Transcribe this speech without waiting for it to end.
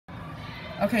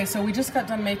Okay, so we just got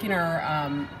done making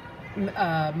our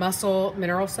mussel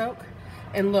mineral soak.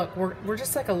 And look, we're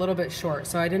just like a little bit short,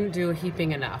 so I didn't do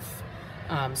heaping enough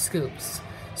scoops.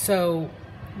 So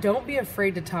don't be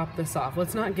afraid to top this off.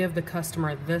 Let's not give the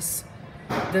customer this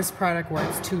product where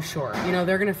it's too short. You know,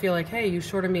 they're gonna feel like, hey, you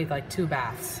shorted me like 2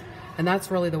 baths. And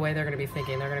that's really the way they're gonna be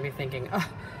thinking. They're gonna be thinking, oh,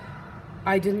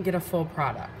 I didn't get a full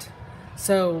product.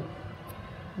 So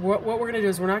what we're gonna do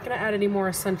is we're not gonna add any more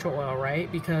essential oil,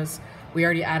 right? Because we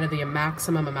already added the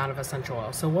maximum amount of essential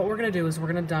oil. So what we're gonna do is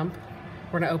we're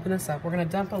gonna open this up. We're gonna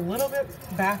dump a little bit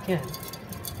back in.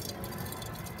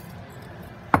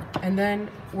 And then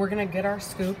we're gonna get our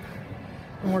scoop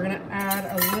and we're gonna add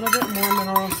a little bit more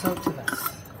mineral soap to this.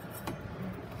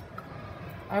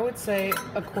 I would say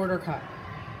a 1/4 cup.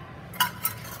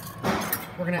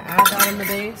 We're gonna add that in the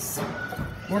base.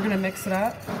 We're gonna mix it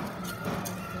up.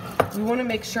 We wanna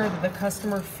make sure that the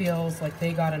customer feels like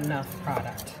they got enough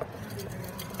product.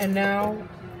 And now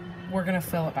we're gonna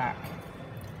fill it back.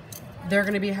 They're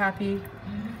gonna be happy,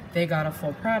 they got a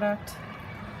full product.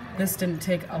 This didn't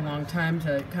take a long time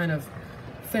to kind of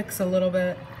fix a little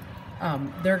bit.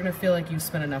 They're gonna feel like you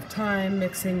spent enough time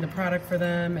mixing the product for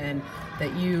them and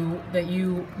that you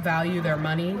value their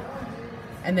money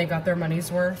and they got their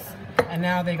money's worth. And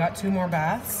now they got 2 more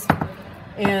baths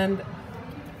and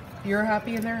you're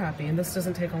happy and they're happy, and this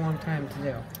doesn't take a long time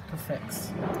to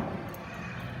fix.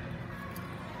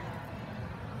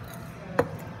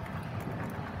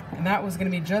 And that was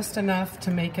gonna be just enough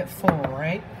to make it full,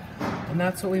 right? And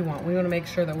that's what we want. We wanna make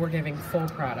sure that we're giving full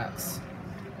products.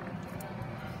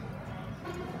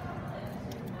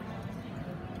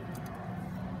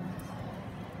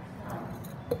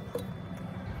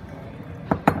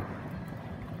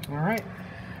 All right,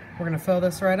 we're gonna fill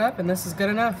this right up, and this is good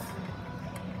enough.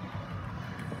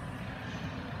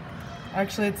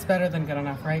 Actually, it's better than good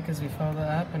enough, right? Because we filled it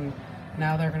up, and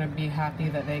now they're gonna be happy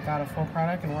that they got a full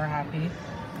product, and we're happy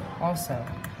also.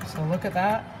 So look at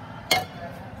that,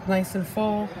 nice and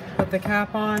full. Put the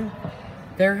cap on,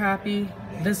 they're happy.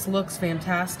 This looks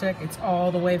fantastic. It's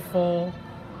all the way full.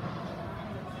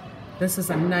 This is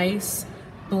a nice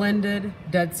blended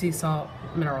Dead Sea salt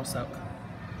mineral soak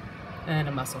and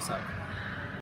a mussel soak.